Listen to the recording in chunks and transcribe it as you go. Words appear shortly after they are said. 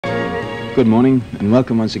Good morning and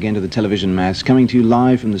welcome once again to the television Mass, coming to you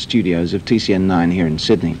live from the studios of TCN 9 here in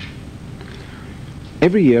Sydney.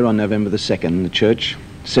 Every year on November the 2nd, the Church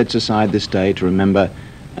sets aside this day to remember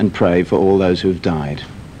and pray for all those who have died.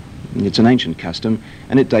 It's an ancient custom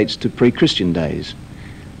and it dates to pre-Christian days.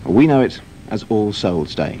 We know it as All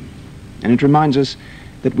Souls Day, and it reminds us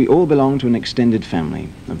that we all belong to an extended family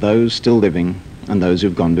of those still living and those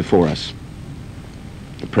who've gone before us.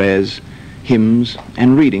 The prayers, hymns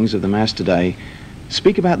and readings of the Mass today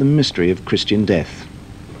speak about the mystery of Christian death.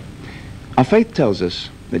 Our faith tells us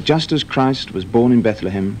that just as Christ was born in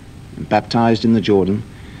Bethlehem, and baptized in the Jordan,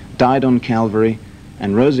 died on Calvary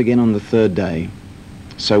and rose again on the third day,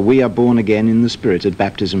 so we are born again in the Spirit at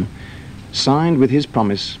baptism, signed with his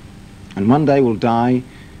promise, and one day will die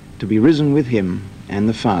to be risen with him and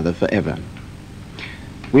the Father forever.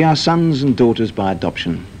 We are sons and daughters by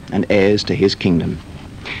adoption and heirs to his kingdom.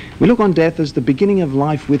 We look on death as the beginning of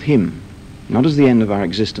life with him, not as the end of our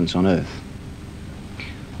existence on earth.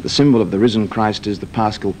 The symbol of the risen Christ is the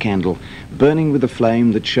Paschal candle, burning with a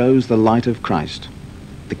flame that shows the light of Christ,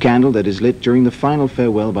 the candle that is lit during the final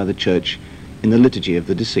farewell by the Church in the liturgy of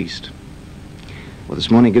the deceased. Well,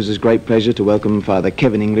 this morning it gives us great pleasure to welcome Father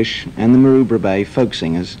Kevin English and the Maroubra Bay folk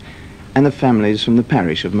singers and the families from the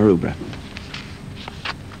parish of Maroubra.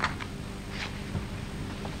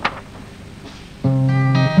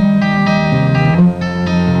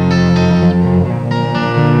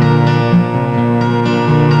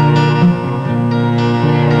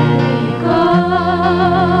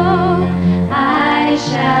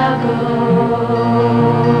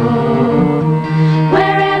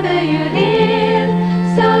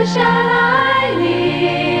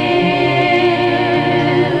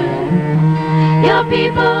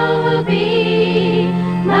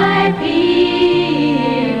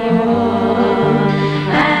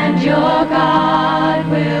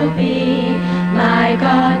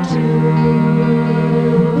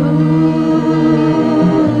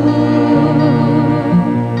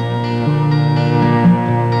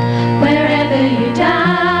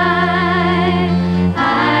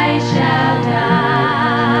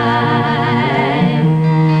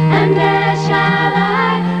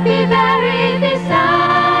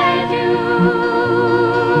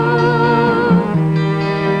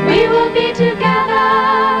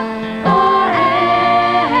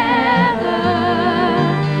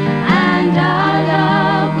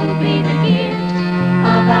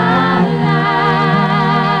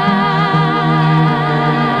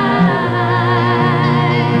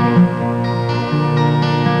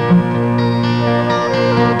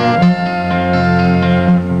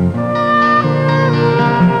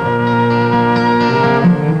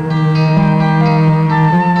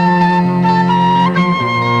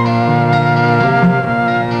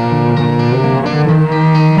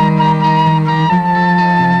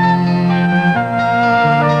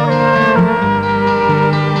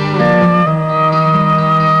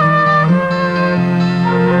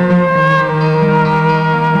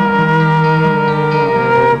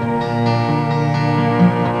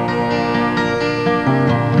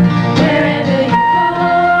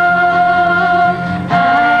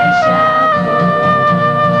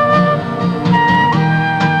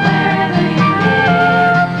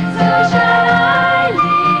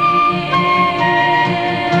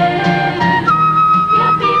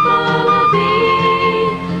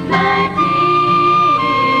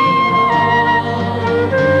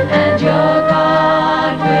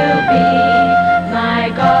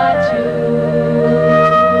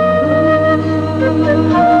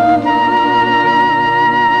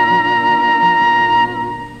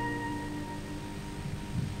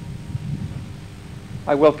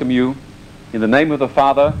 I welcome you in the name of the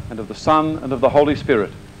Father, and of the Son, and of the Holy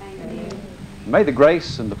Spirit. Amen. May the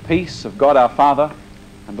grace and the peace of God our Father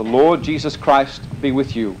and the Lord Jesus Christ be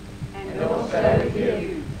with you. And also with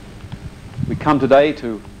you. We come today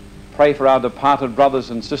to pray for our departed brothers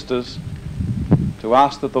and sisters, to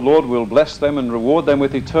ask that the Lord will bless them and reward them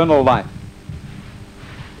with eternal life.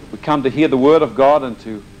 We come to hear the word of God and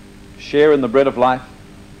to share in the bread of life.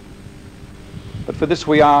 But for this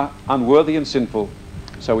we are unworthy and sinful,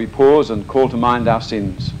 so we pause and call to mind our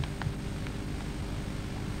sins.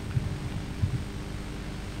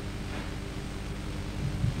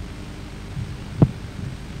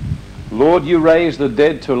 Lord, you raise the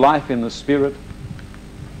dead to life in the Spirit.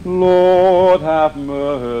 Lord, have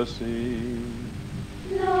mercy.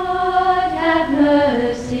 Lord, have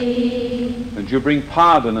mercy. And you bring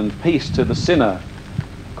pardon and peace to the sinner.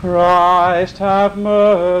 Christ, have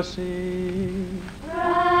mercy.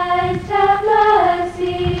 Christ, have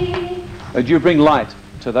mercy. And you bring light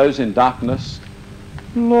to those in darkness.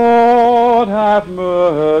 Lord, Lord, have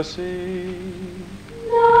mercy.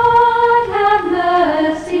 Lord, have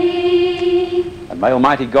mercy. And may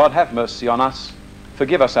Almighty God have mercy on us,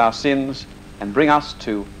 forgive us our sins, and bring us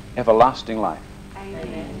to everlasting life.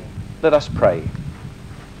 Amen. Let us pray.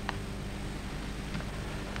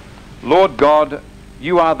 Lord God,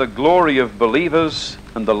 you are the glory of believers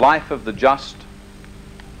and the life of the just.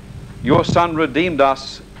 Your Son redeemed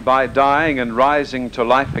us by dying and rising to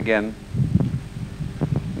life again.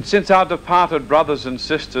 And since our departed brothers and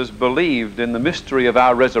sisters believed in the mystery of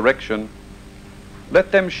our resurrection,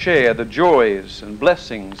 let them share the joys and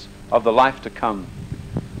blessings of the life to come.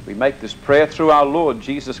 We make this prayer through our Lord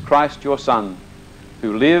Jesus Christ, your Son,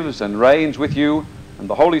 who lives and reigns with you and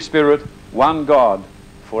the Holy Spirit, one God,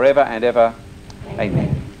 forever and ever.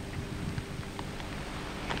 Amen.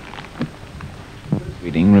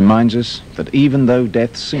 Reading reminds us that even though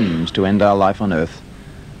death seems to end our life on earth,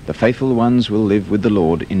 the faithful ones will live with the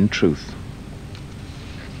Lord in truth.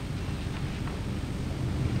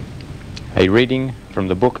 A reading from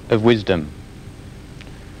the Book of Wisdom.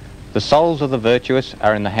 The souls of the virtuous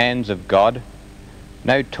are in the hands of God.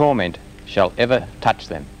 No torment shall ever touch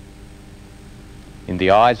them. In the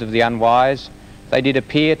eyes of the unwise, they did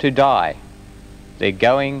appear to die. Their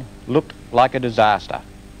going looked like a disaster.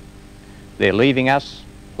 Their leaving us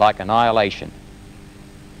like annihilation.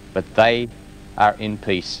 But they are in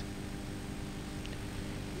peace.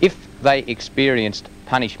 If they experienced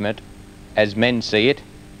punishment as men see it,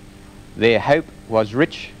 their hope was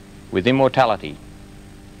rich with immortality.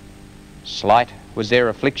 Slight was their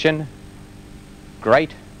affliction,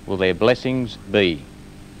 great will their blessings be.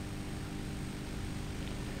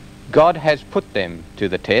 God has put them to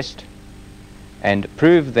the test and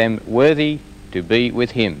proved them worthy to be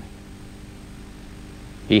with him.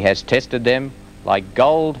 He has tested them like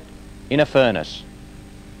gold in a furnace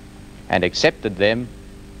and accepted them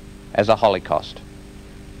as a holocaust.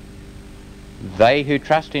 They who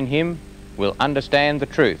trust in him will understand the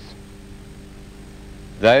truth.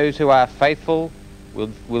 Those who are faithful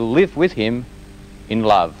will live with him in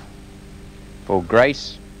love. For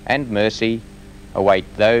grace and mercy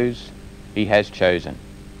await those he has chosen.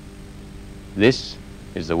 This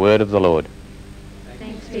is the word of the Lord.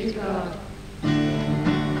 Thanks be to God.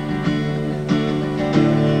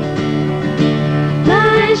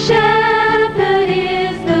 My shepherd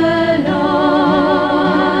is the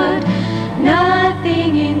Lord,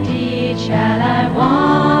 nothing indeed shall I want.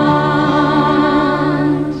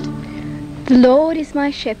 The Lord is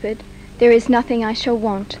my shepherd, there is nothing I shall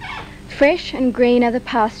want. Fresh and green are the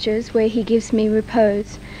pastures where he gives me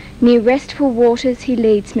repose. Near restful waters he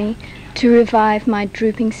leads me to revive my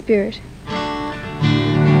drooping spirit. My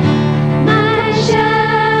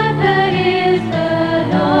shepherd is the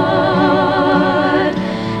Lord,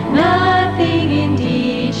 nothing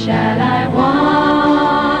indeed shall I want.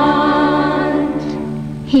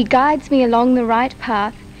 He guides me along the right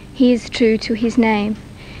path, he is true to his name.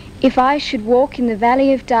 If I should walk in the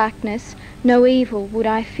valley of darkness, no evil would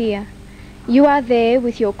I fear. You are there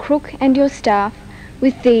with your crook and your staff,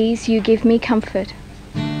 with these you give me comfort.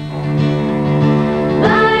 My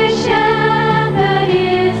shepherd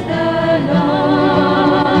is the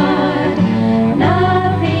Lord,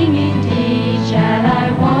 nothing indeed shall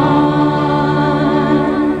I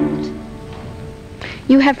want.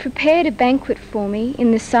 You have prepared a banquet for me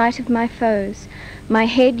in the sight of my foes. My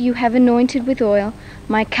head you have anointed with oil,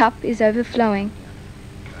 my cup is overflowing.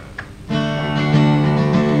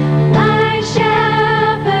 My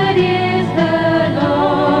shepherd is the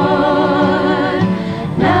Lord,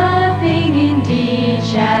 nothing indeed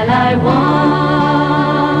shall I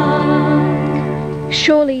want.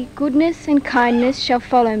 Surely goodness and kindness shall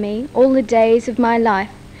follow me all the days of my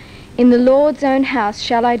life. In the Lord's own house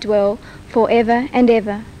shall I dwell for ever and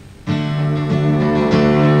ever.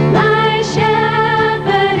 My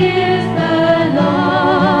shepherd is the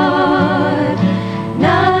Lord,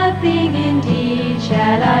 nothing indeed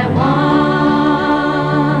shall I want.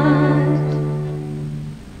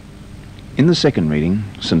 In the second reading,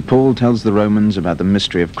 St. Paul tells the Romans about the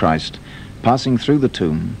mystery of Christ passing through the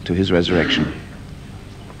tomb to his resurrection.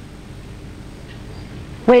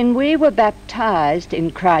 When we were baptized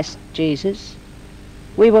in Christ Jesus,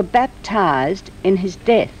 we were baptized in his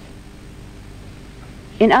death.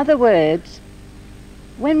 In other words,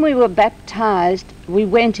 when we were baptized, we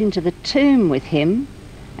went into the tomb with him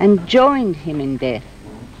and joined him in death,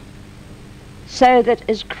 so that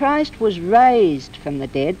as Christ was raised from the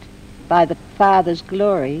dead by the Father's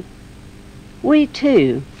glory, we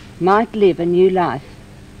too might live a new life.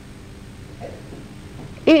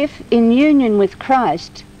 If, in union with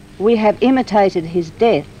Christ, we have imitated his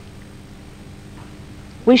death,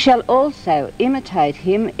 we shall also imitate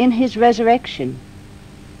him in his resurrection.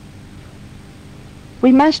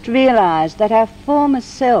 We must realize that our former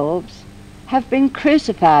selves have been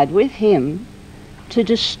crucified with him to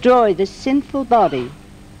destroy the sinful body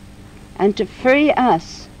and to free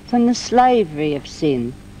us from the slavery of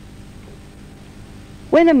sin.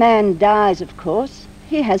 When a man dies, of course,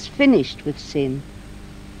 he has finished with sin.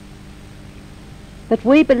 But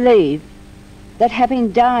we believe that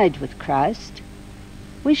having died with Christ,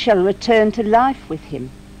 we shall return to life with him.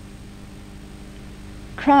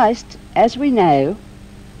 Christ, as we know,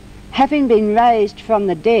 having been raised from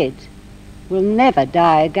the dead, will never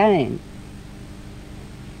die again.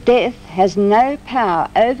 Death has no power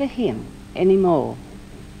over him anymore.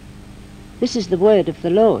 This is the word of the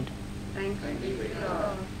Lord. Thanks be to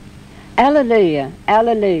God. Alleluia,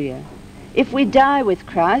 alleluia. If we die with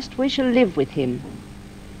Christ, we shall live with him.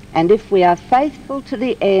 And if we are faithful to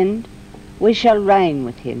the end, we shall reign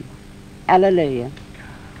with him. Alleluia.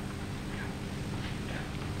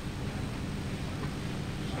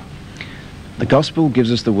 The Gospel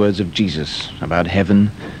gives us the words of Jesus about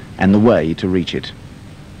heaven and the way to reach it.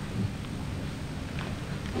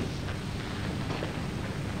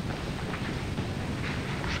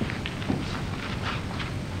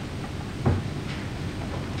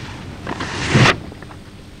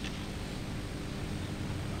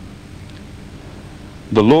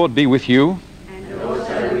 The Lord be with you. And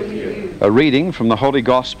also with you. A reading from the Holy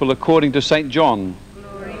Gospel according to St. John.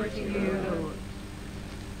 Glory to you, Lord.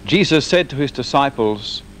 Jesus said to his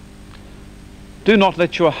disciples, "Do not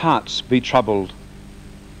let your hearts be troubled.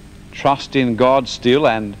 Trust in God still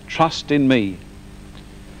and trust in me.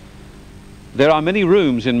 There are many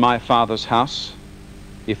rooms in my Father's house.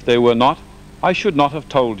 If there were not, I should not have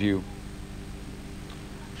told you.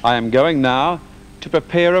 I am going now to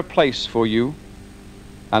prepare a place for you,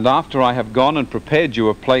 and after I have gone and prepared you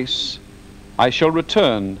a place, I shall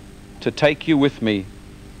return to take you with me,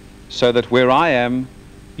 so that where I am,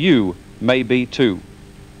 you may be too.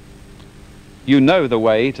 You know the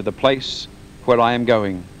way to the place where I am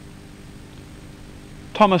going."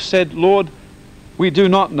 Thomas said, "Lord, we do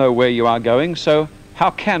not know where you are going, so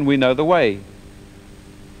how can we know the way?"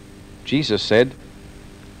 Jesus said,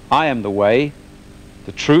 "I am the way,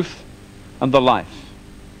 the truth, and the life.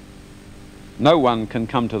 No one can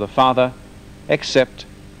come to the Father except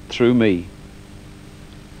through me."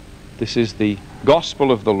 This is the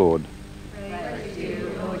Gospel of the Lord. Praise to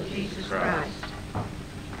you, Lord Jesus Christ.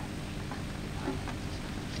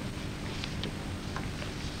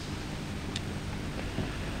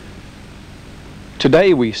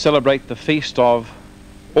 Today we celebrate the feast of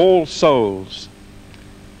All Souls.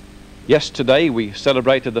 Yesterday we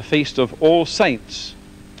celebrated the feast of All Saints,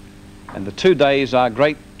 and the 2 days are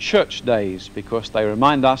great church days because they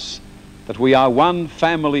remind us that we are one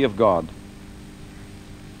family of God.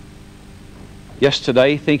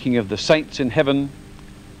 Yesterday, thinking of the saints in heaven,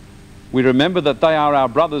 we remember that they are our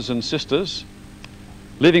brothers and sisters,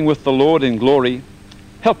 living with the Lord in glory,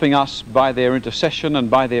 helping us by their intercession and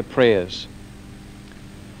by their prayers.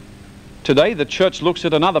 Today, the church looks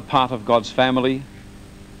at another part of God's family,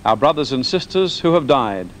 our brothers and sisters who have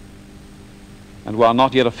died. And while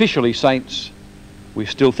not yet officially saints, we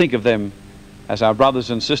still think of them as our brothers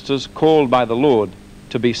and sisters called by the Lord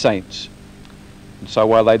to be saints. And so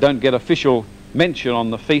while they don't get official mention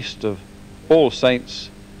on the feast of All Saints,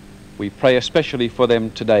 we pray especially for them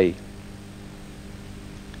today.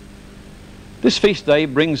 This feast day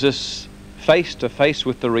brings us face to face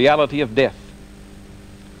with the reality of death.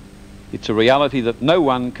 It's a reality that no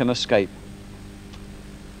one can escape.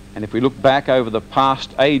 And if we look back over the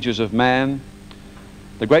past ages of man,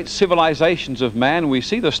 the great civilizations of man, we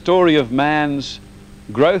see the story of man's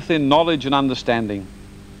growth in knowledge and understanding.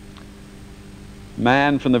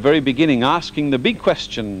 Man from the very beginning asking the big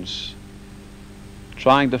questions,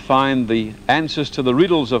 trying to find the answers to the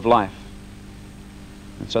riddles of life.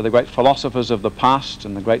 And so the great philosophers of the past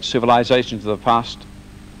and the great civilizations of the past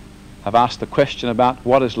have asked the question about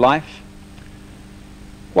what is life,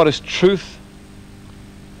 what is truth,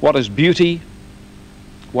 what is beauty,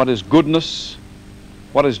 what is goodness,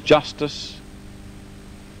 what is justice,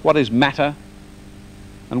 what is matter,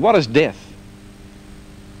 and what is death.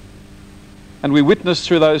 And we witness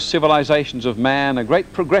through those civilizations of man a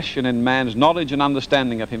great progression in man's knowledge and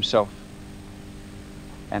understanding of himself.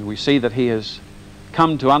 And we see that he has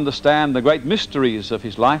come to understand the great mysteries of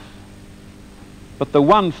his life. But the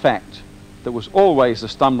one fact that was always the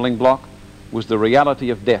stumbling block was the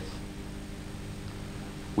reality of death.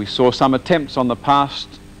 We saw some attempts on the past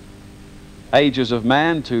ages of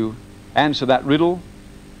man to answer that riddle.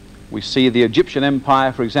 We see the Egyptian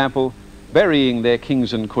Empire, for example, burying their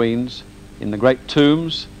kings and queens in the great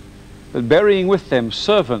tombs, but burying with them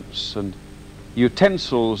servants and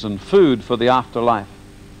utensils and food for the afterlife.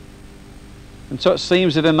 And so it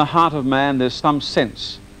seems that in the heart of man there's some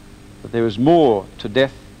sense that there is more to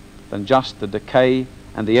death than just the decay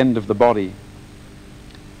and the end of the body.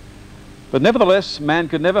 But nevertheless, man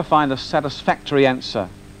could never find a satisfactory answer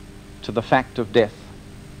to the fact of death.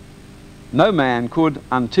 No man could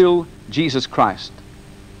until Jesus Christ,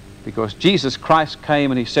 because Jesus Christ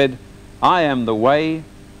came and he said, I am the way,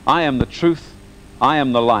 I am the truth, I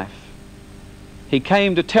am the life. He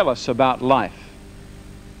came to tell us about life.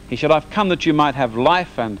 He said, I've come that you might have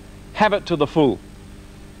life and have it to the full.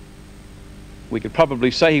 We could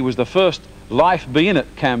probably say he was the first life be in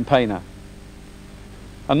it campaigner.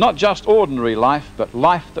 And not just ordinary life, but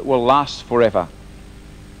life that will last forever.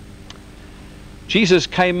 Jesus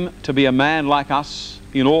came to be a man like us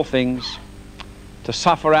in all things, to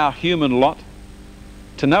suffer our human lot,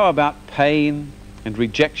 to know about pain and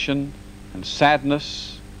rejection and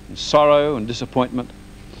sadness and sorrow and disappointment.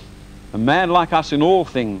 A man like us in all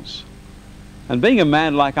things. And being a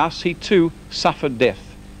man like us, he too suffered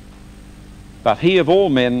death. But he of all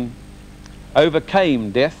men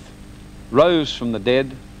overcame death, rose from the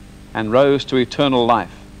dead, and rose to eternal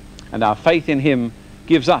life. And our faith in him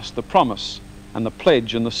gives us the promise and the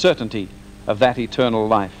pledge and the certainty of that eternal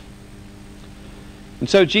life. And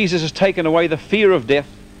so Jesus has taken away the fear of death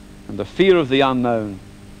and the fear of the unknown.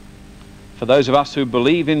 For those of us who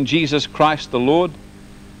believe in Jesus Christ the Lord,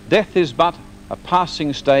 death is but a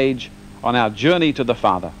passing stage on our journey to the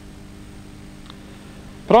Father.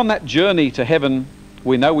 But on that journey to heaven,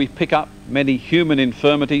 we know we pick up many human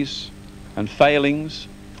infirmities and failings.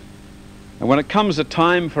 And when it comes a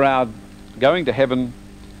time for our going to heaven,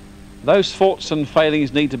 those faults and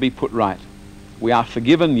failings need to be put right. We are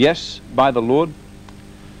forgiven, yes, by the Lord,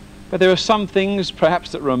 but there are some things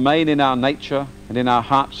perhaps that remain in our nature and in our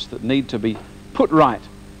hearts that need to be put right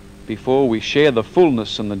before we share the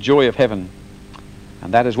fullness and the joy of heaven.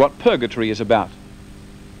 And that is what purgatory is about.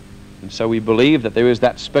 And so we believe that there is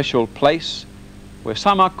that special place where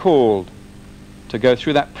some are called to go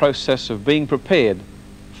through that process of being prepared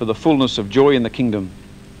for the fullness of joy in the kingdom.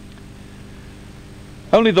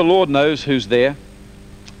 Only the Lord knows who's there.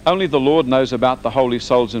 Only the Lord knows about the holy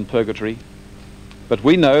souls in purgatory. But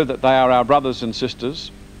we know that they are our brothers and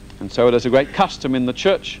sisters, and so it is a great custom in the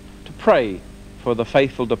church to pray for the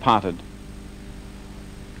faithful departed.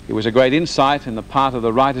 It was a great insight in the part of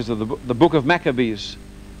the writers of the book of Maccabees,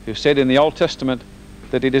 who said in the Old Testament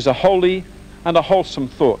that it is a holy and a wholesome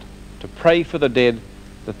thought to pray for the dead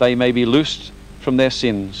that they may be loosed from their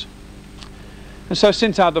sins. And so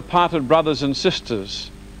since our departed brothers and sisters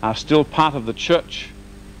are still part of the church,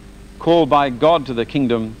 called by God to the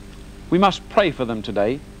kingdom, we must pray for them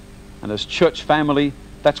today. And as church family,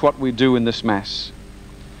 that's what we do in this Mass.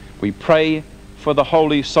 We pray for the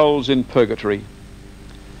holy souls in purgatory.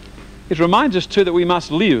 It reminds us too that we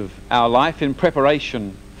must live our life in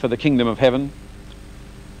preparation for the kingdom of heaven.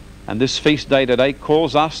 And this feast day today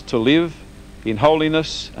calls us to live in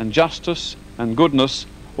holiness and justice and goodness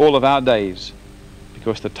all of our days,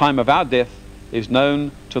 because the time of our death is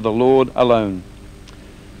known to the Lord alone.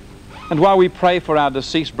 And while we pray for our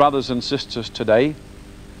deceased brothers and sisters today,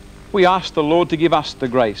 we ask the Lord to give us the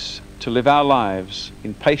grace to live our lives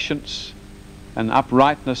in patience and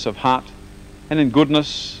uprightness of heart and in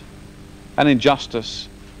goodness and in justice,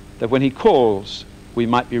 that when he calls we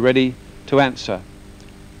might be ready to answer,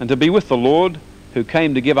 and to be with the Lord who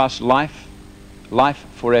came to give us life, life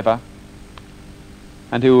forever,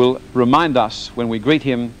 and who will remind us when we greet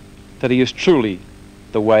him that he is truly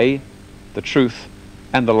the way, the truth,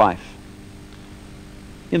 and the life.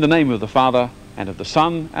 In the name of the Father, and of the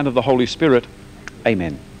Son, and of the Holy Spirit,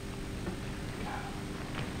 amen.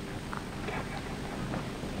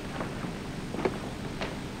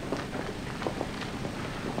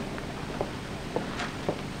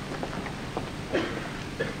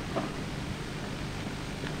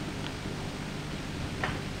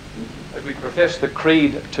 As we profess the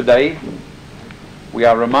creed today, we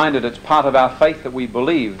are reminded it's part of our faith that we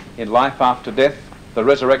believe in life after death, the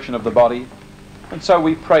resurrection of the body. And so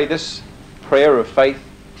we pray this prayer of faith,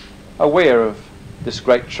 aware of this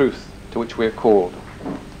great truth to which we are called.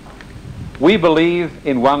 We believe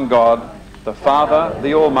in one God, the Father,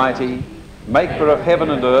 the Almighty, maker of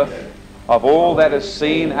heaven and earth, of all that is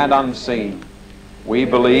seen and unseen. We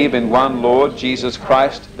believe in one Lord, Jesus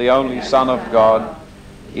Christ, the only Son of God,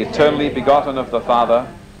 eternally begotten of the Father,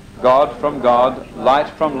 God from God, light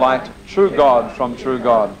from light, true God from true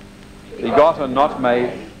God, begotten, not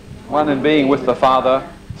made, one in being with the Father.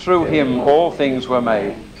 Through him all things were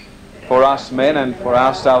made. For us men and for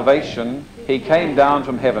our salvation, he came down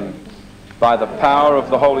from heaven. By the power of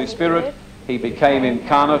the Holy Spirit, he became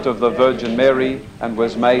incarnate of the Virgin Mary and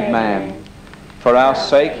was made man. For our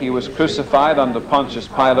sake, he was crucified under Pontius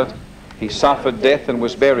Pilate. He suffered death and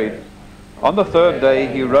was buried. On the third day,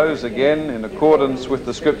 he rose again in accordance with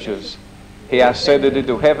the Scriptures. He ascended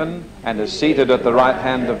into heaven and is seated at the right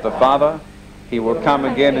hand of the Father. He will come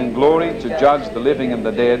again in glory to judge the living and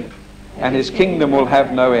the dead, and his kingdom will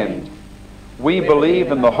have no end. We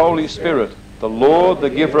believe in the Holy Spirit, the Lord,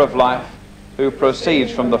 the giver of life, who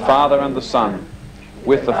proceeds from the Father and the Son.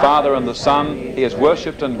 With the Father and the Son, he is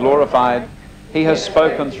worshipped and glorified. He has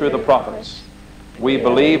spoken through the prophets. We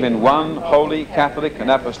believe in one holy, Catholic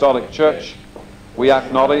and Apostolic Church. We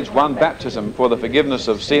acknowledge one baptism for the forgiveness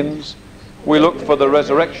of sins. We look for the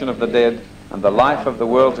resurrection of the dead and the life of the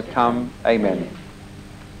world to come. Amen.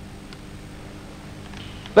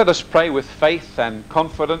 Let us pray with faith and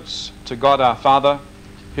confidence to God our Father,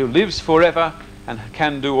 who lives forever and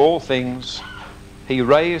can do all things. He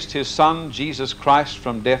raised his Son, Jesus Christ,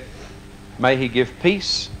 from death. May he give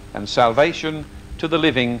peace and salvation to the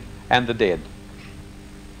living and the dead.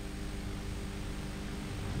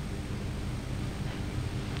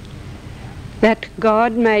 That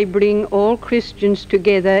God may bring all Christians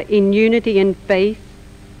together in unity and faith,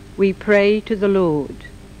 we pray to the Lord.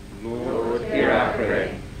 Lord, hear our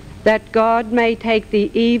prayer. That God may take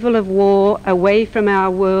the evil of war away from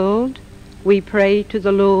our world, we pray to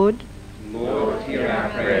the Lord. Lord, hear our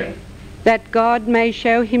prayer. That God may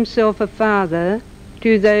show himself a Father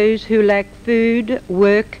to those who lack food,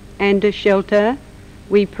 work, and a shelter,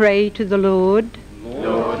 we pray to the Lord.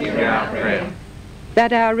 Lord, hear our prayer.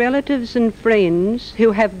 That our relatives and friends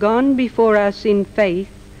who have gone before us in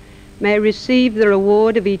faith may receive the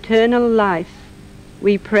reward of eternal life,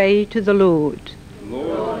 we pray to the Lord.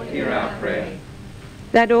 Lord, hear our prayer.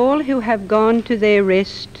 That all who have gone to their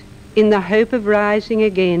rest in the hope of rising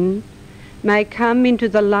again may come into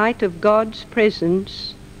the light of God's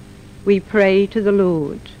presence, we pray to the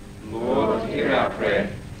Lord. Lord, hear our prayer.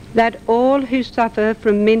 That all who suffer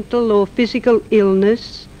from mental or physical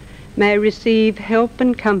illness may receive help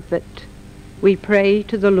and comfort, we pray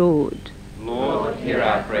to the Lord. Lord, hear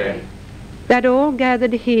our prayer. That all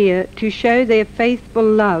gathered here to show their faithful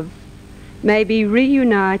love may be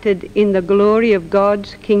reunited in the glory of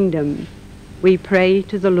God's kingdom, we pray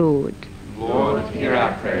to the Lord. Lord, hear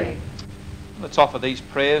our prayer. Let's offer these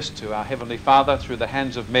prayers to our Heavenly Father through the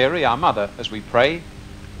hands of Mary, our Mother, as we pray.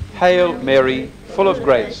 Hail Mary, full of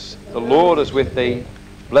grace, the Lord is with thee.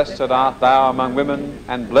 Blessed art thou among women,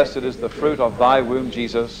 and blessed is the fruit of thy womb,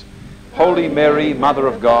 Jesus. Holy Mary, Mother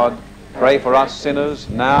of God, pray for us sinners,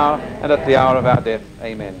 now and at the hour of our death.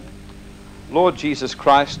 Amen. Lord Jesus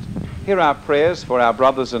Christ, hear our prayers for our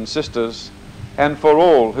brothers and sisters, and for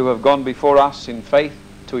all who have gone before us in faith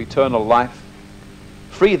to eternal life.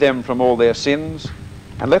 Free them from all their sins,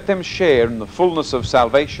 and let them share in the fullness of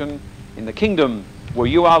salvation in the kingdom where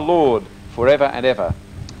you are Lord forever and ever.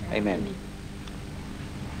 Amen.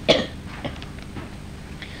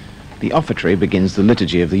 The offertory begins the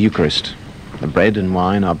liturgy of the Eucharist. The bread and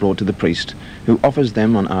wine are brought to the priest, who offers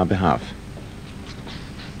them on our behalf.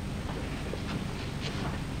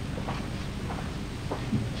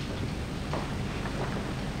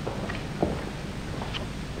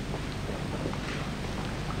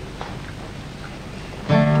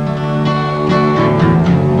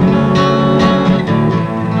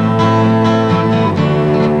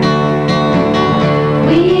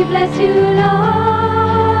 We bless you, Lord,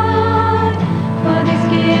 for this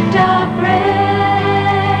gift of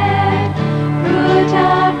bread, fruit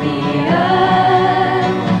of the earth.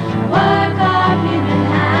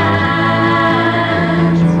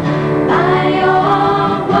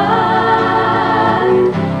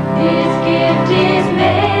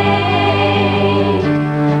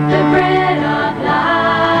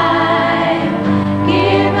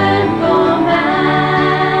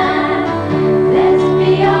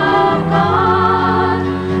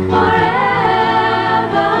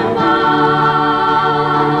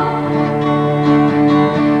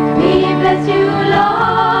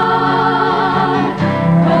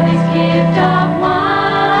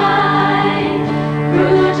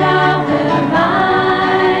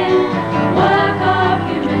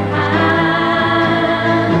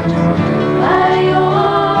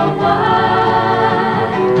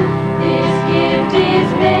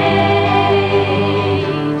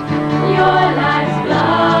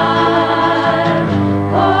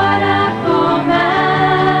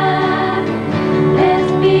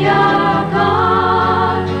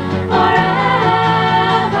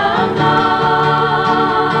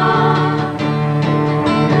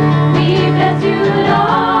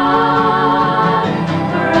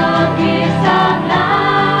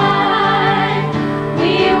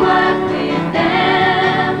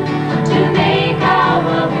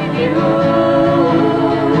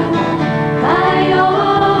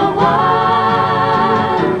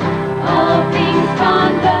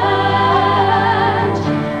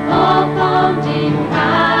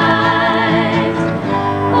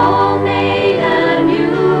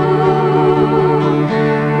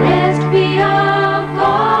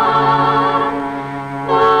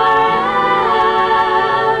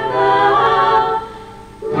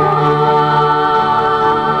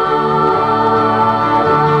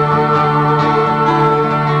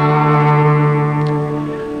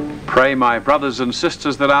 brothers and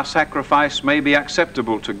sisters, that our sacrifice may be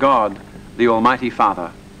acceptable to God, the Almighty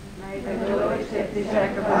Father. May the Lord accept this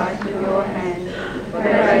sacrifice with your hands, for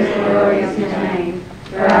praise and glory of his name,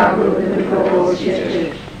 for our good and for all his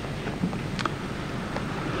church.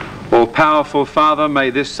 All-powerful Father, may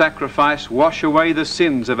this sacrifice wash away the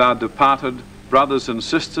sins of our departed brothers and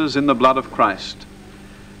sisters in the blood of Christ.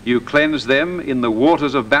 You cleanse them in the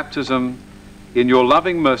waters of baptism. In your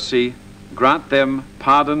loving mercy, grant them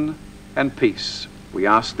pardon and peace. We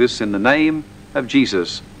ask this in the name of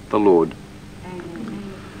Jesus, the Lord.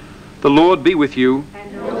 Amen. The Lord be with you.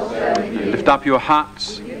 And also with you. Lift up your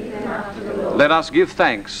hearts. Let us give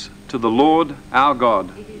thanks to the Lord our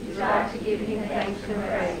God. It is right to give him thanks and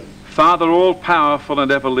praise. Father, all-powerful and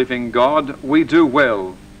ever-living God, we do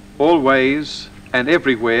well, always and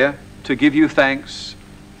everywhere, to give you thanks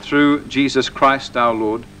through Jesus Christ our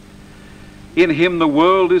Lord. In him the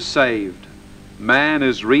world is saved, man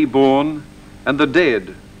is reborn, and the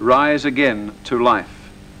dead rise again to life.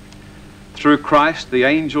 Through Christ, the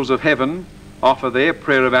angels of heaven offer their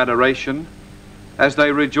prayer of adoration as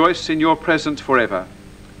they rejoice in your presence forever.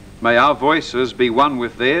 May our voices be one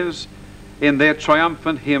with theirs in their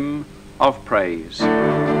triumphant hymn of praise. Holy,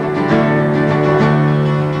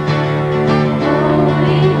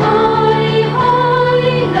 holy,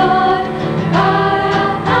 holy Lord, God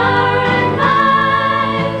of power and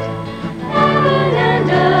might, heaven and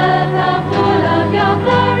earth are full of your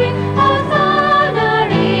glory. Hosanna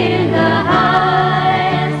in the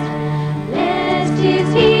highest. Blessed is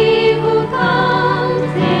he who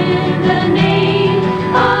comes in the name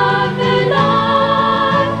of the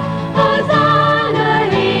Lord. Hosanna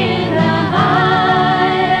in the highest.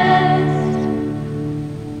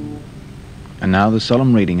 And now the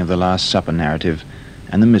solemn reading of the Last Supper narrative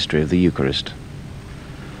and the mystery of the Eucharist.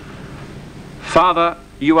 Father,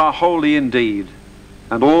 you are holy indeed,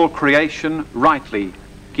 and all creation rightly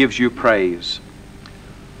gives you praise.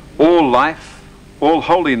 All life, all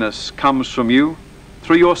holiness comes from you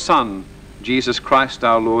through your Son, Jesus Christ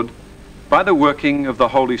our Lord, by the working of the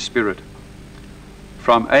Holy Spirit.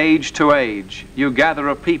 From age to age you gather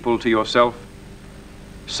a people to yourself,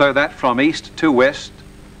 so that from east to west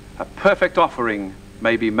a perfect offering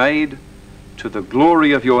may be made to the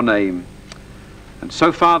glory of your name. And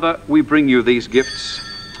so, Father, we bring you these gifts.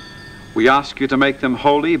 We ask you to make them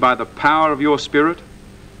holy by the power of your Spirit,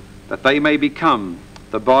 that they may become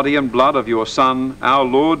the body and blood of your Son, our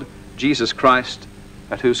Lord Jesus Christ,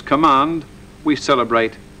 at whose command we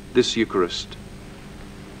celebrate this Eucharist.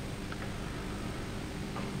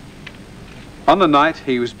 On the night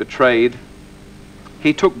he was betrayed,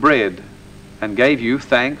 he took bread and gave you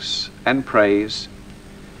thanks and praise.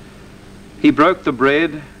 He broke the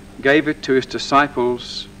bread, gave it to his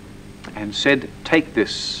disciples, and said, "Take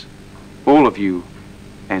this, all of you,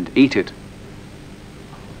 and eat it.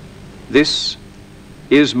 This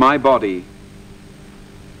is my body,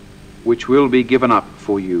 which will be given up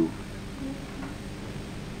for you."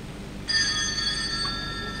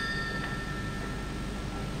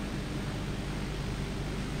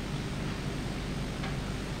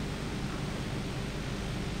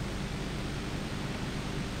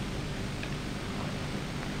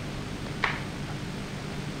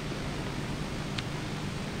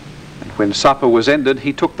 When supper was ended,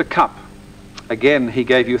 he took the cup. Again he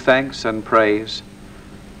gave you thanks and praise,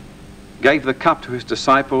 gave the cup to his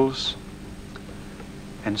disciples,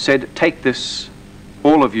 and said, "Take this,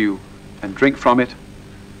 all of you, and drink from it.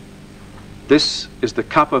 This is the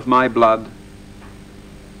cup of my blood,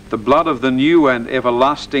 the blood of the new and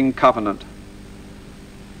everlasting covenant.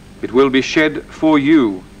 It will be shed for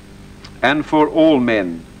you and for all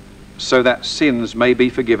men, so that sins may be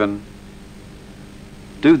forgiven.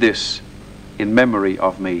 Do this in memory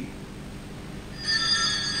of me."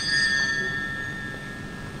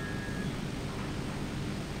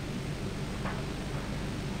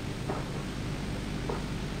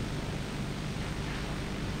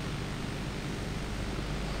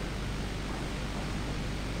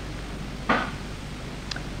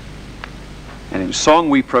 And in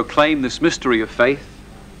song we proclaim this mystery of faith.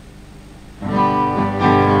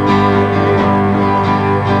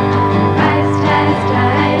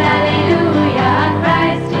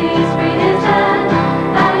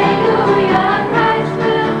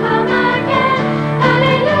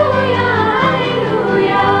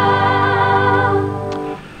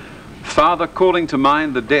 Father, calling to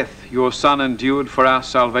mind the death your Son endured for our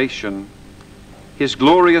salvation, his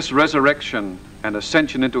glorious resurrection and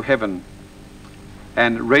ascension into heaven,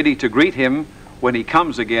 and ready to greet him when he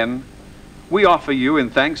comes again, we offer you in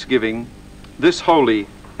thanksgiving this holy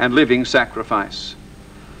and living sacrifice.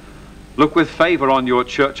 Look with favour on your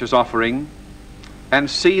church's offering, and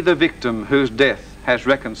see the victim whose death has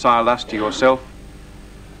reconciled us to yourself.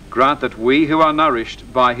 Grant that we who are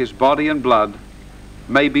nourished by his body and blood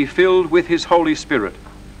may be filled with his Holy Spirit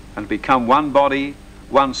and become one body,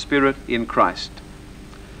 one spirit in Christ.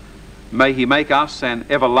 May he make us an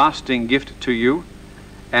everlasting gift to you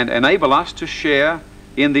and enable us to share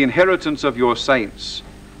in the inheritance of your saints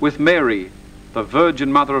with Mary, the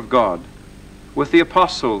Virgin Mother of God, with the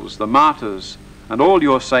apostles, the martyrs, and all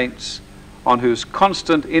your saints on whose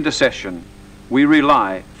constant intercession we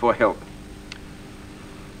rely for help.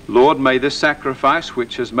 Lord, may this sacrifice,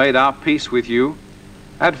 which has made our peace with you,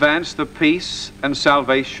 advance the peace and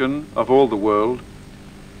salvation of all the world.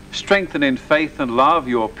 Strengthen in faith and love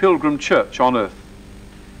your pilgrim church on earth,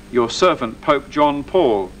 your servant Pope John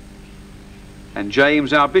Paul, and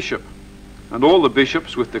James our bishop, and all the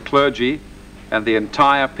bishops with the clergy and the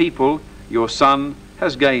entire people your Son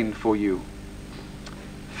has gained for you.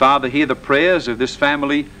 Father, hear the prayers of this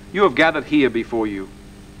family you have gathered here before you.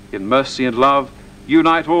 In mercy and love,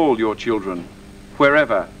 unite all your children,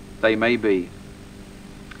 wherever they may be.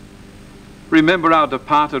 Remember our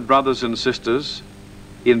departed brothers and sisters.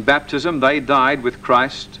 In baptism they died with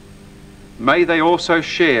Christ. May they also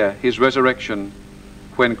share his resurrection,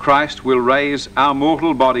 when Christ will raise our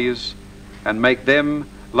mortal bodies and make them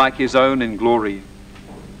like his own in glory.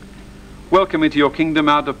 Welcome into your kingdom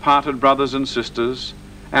our departed brothers and sisters,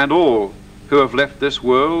 and all who have left this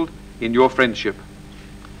world in your friendship.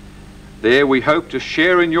 There we hope to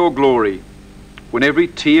share in your glory, when every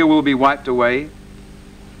tear will be wiped away.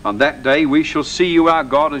 On that day we shall see you, our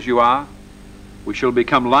God, as you are. We shall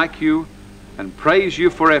become like you and praise you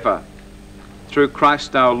forever, through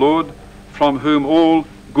Christ our Lord, from whom all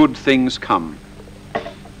good things come.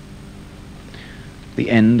 The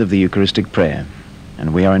end of the Eucharistic prayer,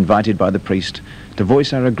 and we are invited by the priest to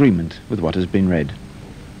voice our agreement with what has been read.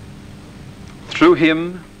 Through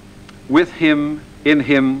him, with him,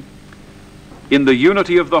 in the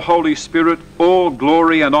unity of the Holy Spirit, all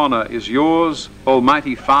glory and honor is yours,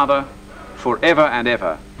 Almighty Father, forever and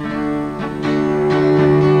ever.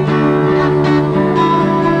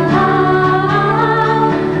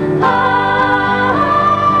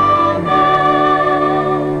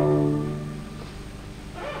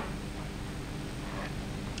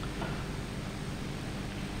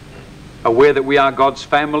 Aware that we are God's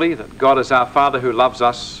family, that God is our Father who loves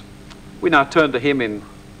us, we now turn to him in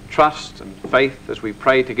trust and faith as we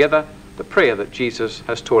pray together the prayer that Jesus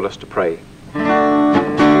has taught us to pray.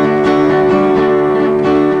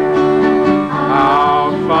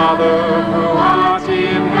 Our Father, who art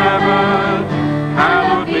in heaven,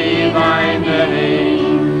 hallowed be thy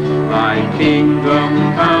name. Thy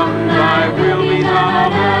kingdom come, thy will be done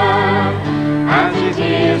on earth as it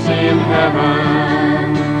is in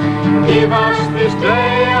heaven. Give us this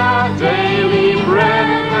day our daily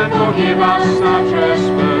bread, and forgive us our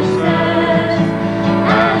trespasses,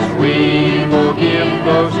 as we forgive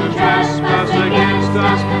those who trespass against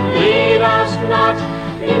us. Lead us not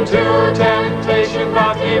into temptation,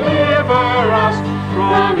 but deliver us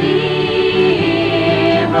from evil.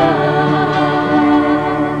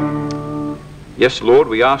 Yes, Lord,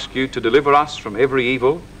 we ask you to deliver us from every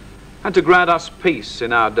evil and to grant us peace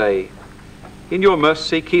in our day. In your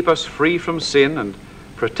mercy, keep us free from sin and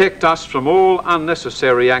protect us from all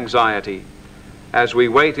unnecessary anxiety as we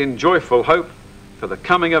wait in joyful hope for the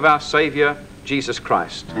coming of our Saviour, Jesus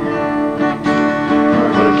Christ.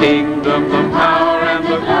 The kingdom, the power, and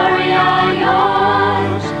the glory are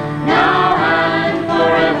yours, now and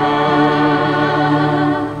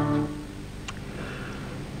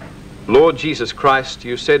forever. Lord Jesus Christ,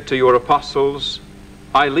 you said to your apostles,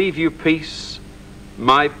 I leave you peace,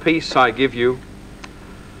 my peace I give you.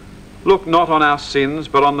 Look not on our sins,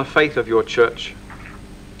 but on the faith of your church,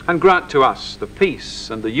 and grant to us the peace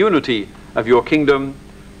and the unity of your kingdom,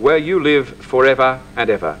 where you live forever and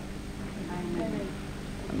ever. Amen.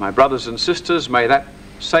 And my brothers and sisters, may that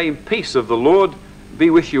same peace of the Lord be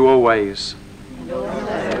with you always. And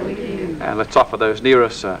also with you. And let's offer those near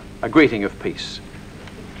us a greeting of peace.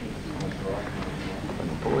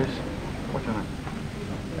 Boys, what's your name?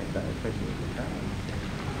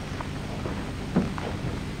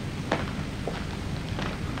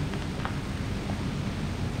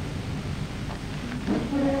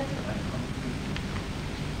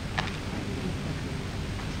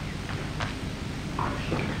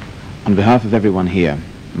 On behalf of everyone here,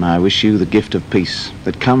 may I wish you the gift of peace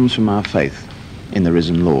that comes from our faith in the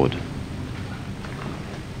risen Lord.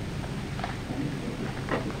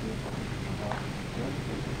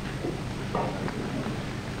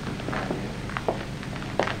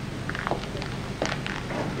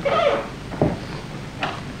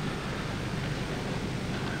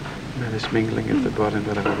 May this mingling of the body and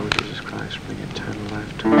blood of our Lord Jesus Christ bring eternal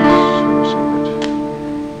life to us who receive it.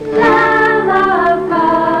 Lamb of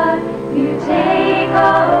God, you take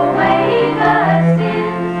away the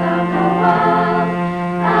sins of the world.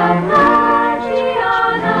 Have mercy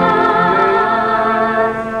on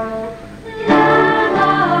us. Lamb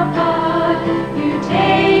of God, you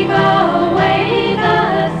take away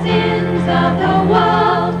the sins of the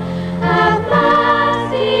world. Have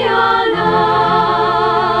mercy on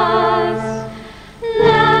us.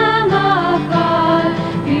 Lamb of God,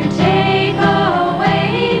 you take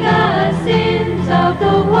away the sins of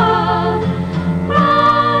the world.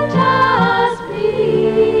 Grant us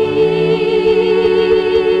peace.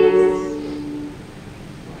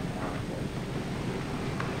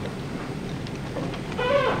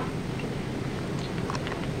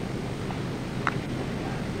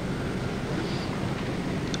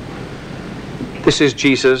 This is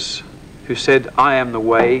Jesus who said, I am the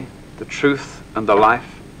way, the truth, and the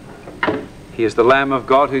life. He is the Lamb of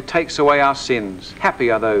God who takes away our sins. Happy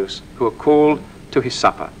are those who are called to his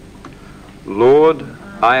supper. Lord,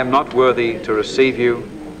 I am not worthy to receive you,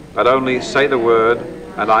 but only say the word,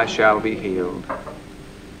 and I shall be healed.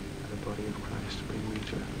 The body of Christ bring me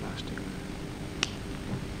to everlasting life.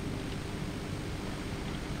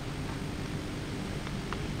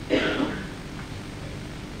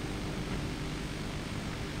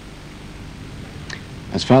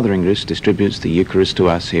 As Father Ingris distributes the Eucharist to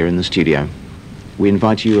us here in the studio, we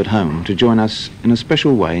invite you at home to join us in a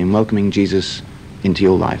special way in welcoming Jesus into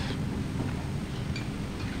your life.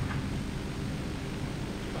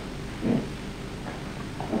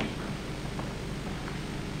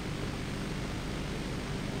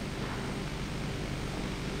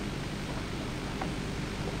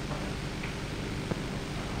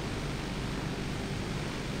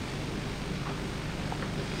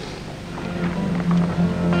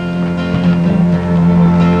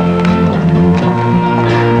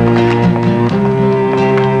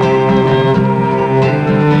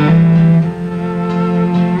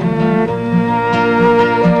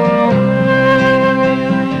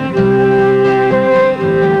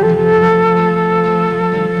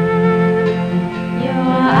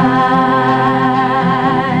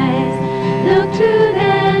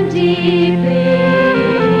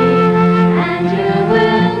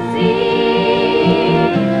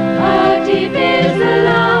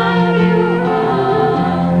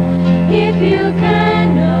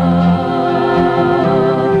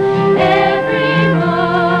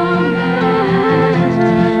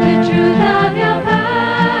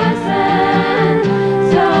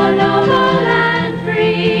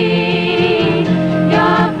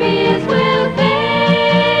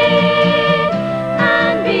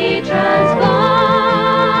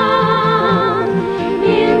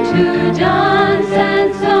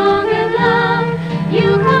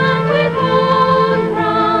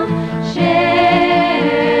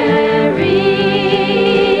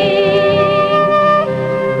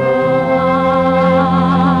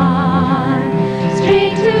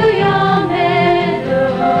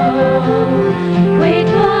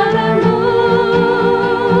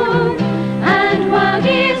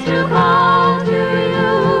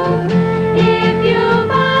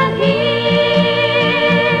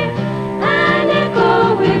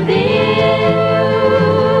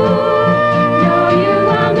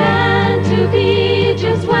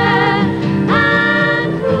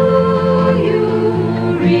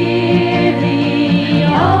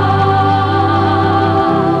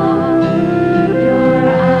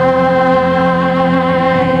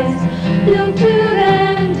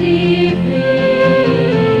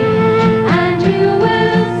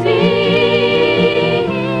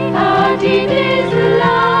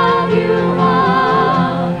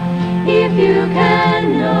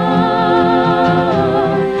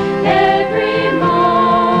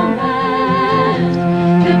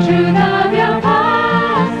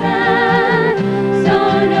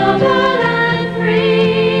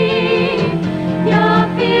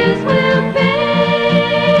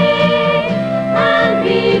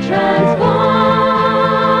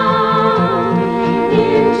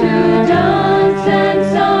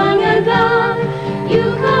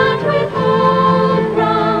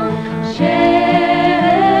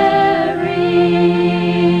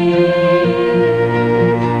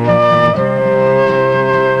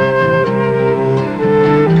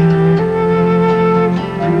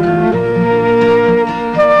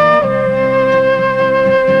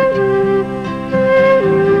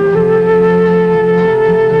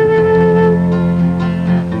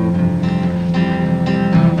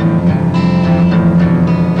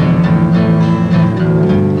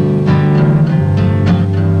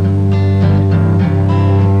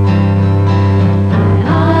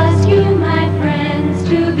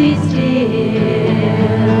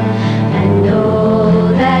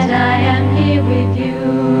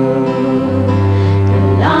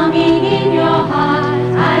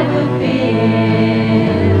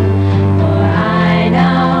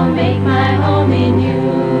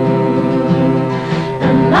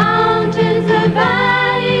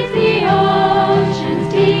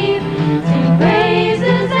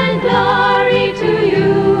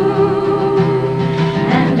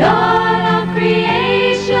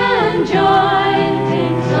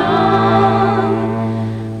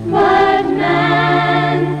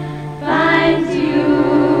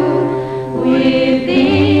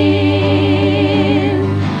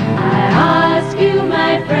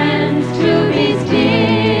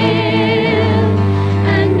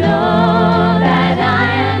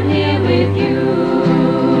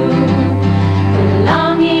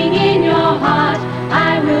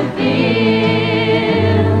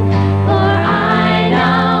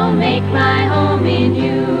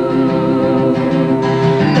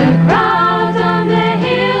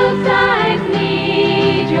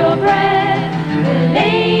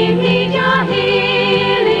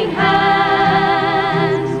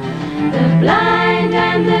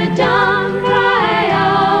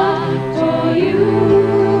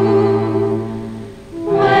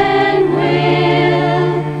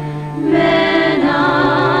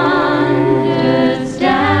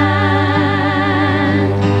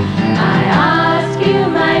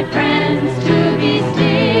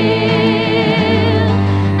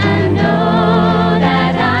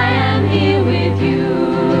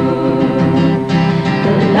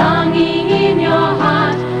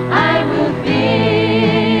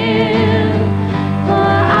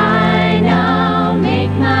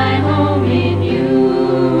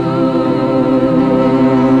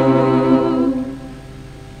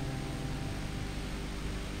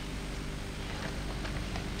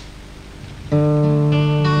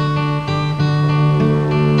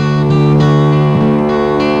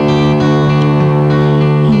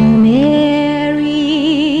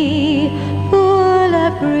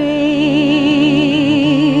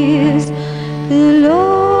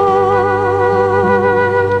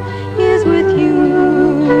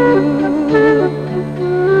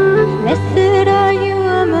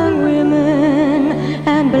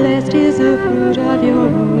 Blessed is the fruit of your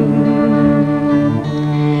womb,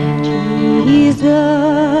 Jesus.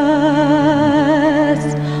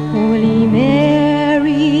 Holy Mary,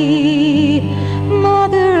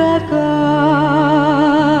 Mother of God,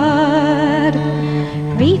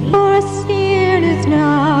 pray for us sinners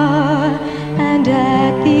now and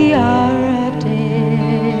at the hour of death.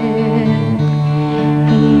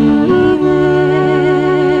 Amen.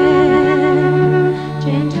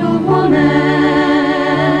 Gentle woman,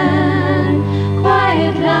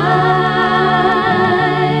 quiet light,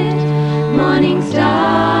 morning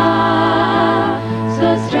star,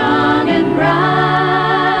 so strong and bright.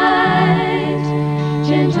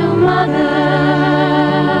 Gentle mother,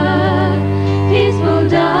 peaceful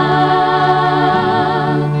dove,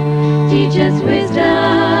 teach us wisdom,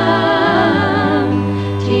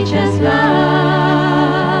 teach us love.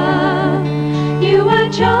 You were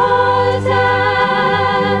chosen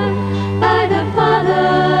by the Father.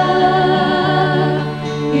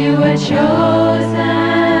 You were chosen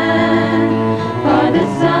for the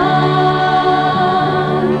Son.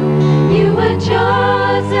 You were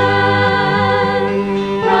chosen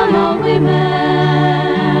from all women,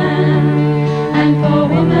 and for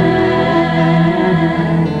women,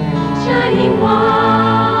 shining one,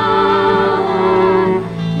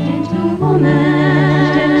 gentle woman,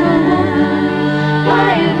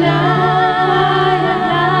 quiet light,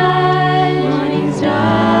 morning star,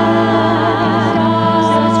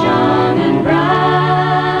 so strong and bright.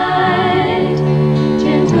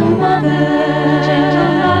 Gentle mother,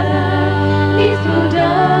 peaceful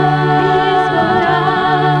dove,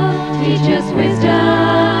 teach us wisdom,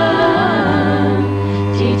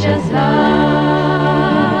 teach us love.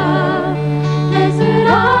 Blessed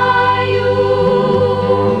are you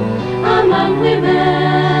among women,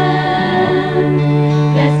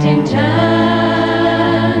 blessed in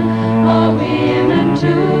turn, all women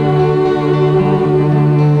too.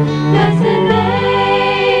 Blessed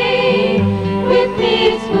they with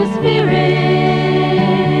peaceful spirits,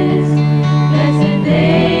 blessed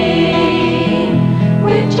they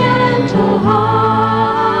with gentle hearts.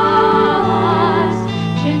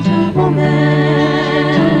 Gentle woman,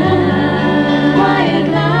 quiet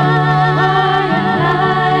light,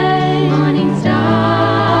 morning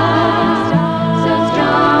star, so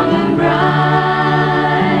strong and bright.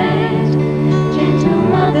 Gentle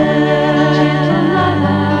mother,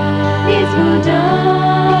 peaceful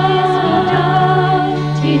dove,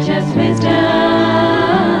 teach us wisdom,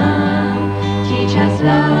 teach us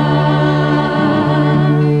love.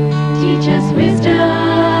 Teach us wisdom,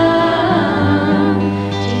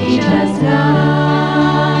 teach us love.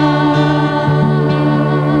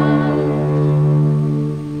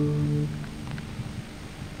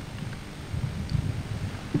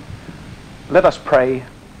 Let us pray.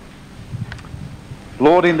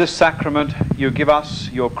 Lord, in this sacrament you give us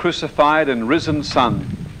your crucified and risen Son.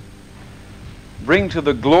 Bring to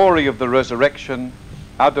the glory of the resurrection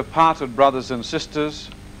our departed brothers and sisters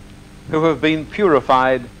who have been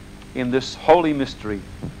purified in this holy mystery.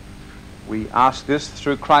 We ask this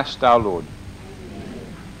through Christ our Lord.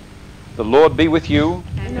 The Lord be with you.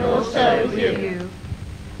 And also with you.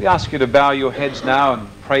 We ask you to bow your heads now and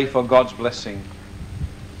pray for God's blessing.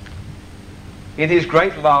 In his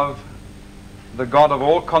great love, the God of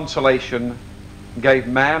all consolation gave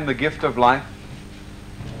man the gift of life.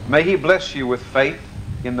 May he bless you with faith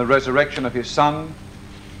in the resurrection of his Son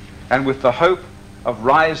and with the hope of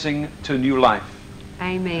rising to new life.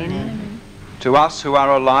 Amen. To us who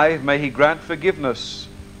are alive, may he grant forgiveness,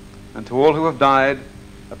 and to all who have died,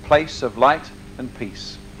 a place of light and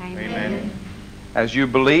peace. Amen. As you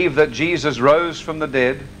believe that Jesus rose from the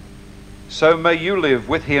dead, so may you live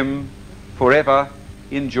with him forever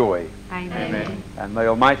in joy. Amen. And may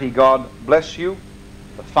Almighty God bless you,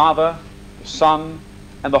 the Father, the Son,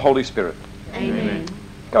 and the Holy Spirit. Amen.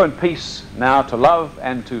 Go in peace now to love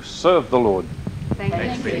and to serve the Lord.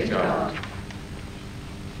 Thanks be to God.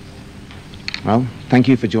 Well, thank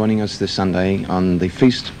you for joining us this Sunday on the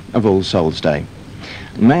Feast of All Souls Day.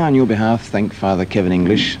 May I on your behalf thank Father Kevin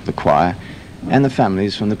English, the choir, and the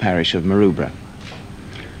families from the parish of Maroubra.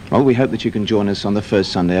 Well, we hope that you can join us on the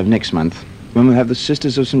first Sunday of next month when we'll have the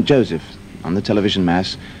Sisters of St. Joseph on the television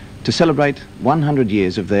Mass to celebrate 100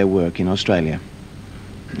 years of their work in Australia.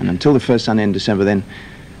 And until the first Sunday in December then,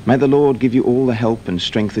 may the Lord give you all the help and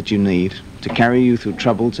strength that you need to carry you through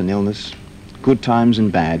troubles and illness, good times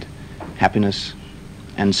and bad, happiness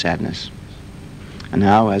and sadness. And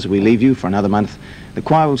now, as we leave you for another month, the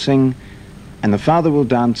choir will sing, and the Father will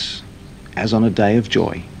dance as on a day of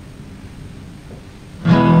joy.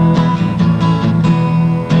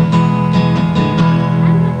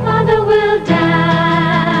 And the Father will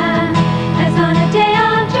dance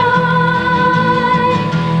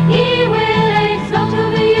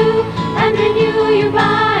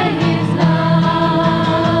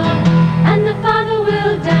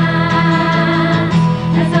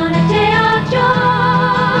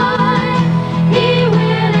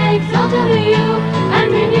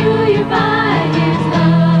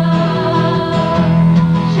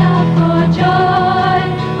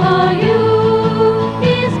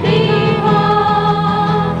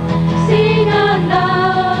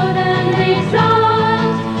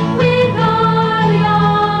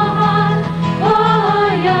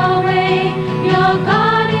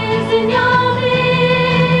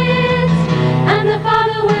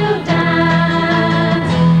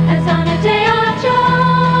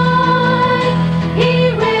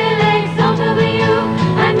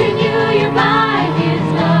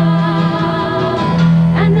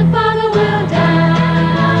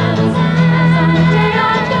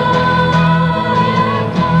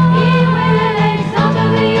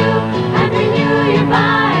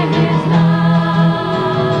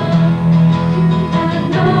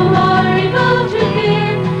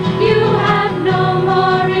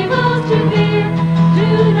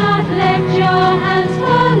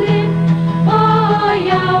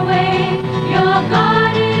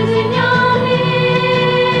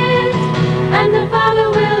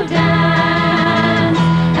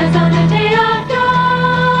on a day.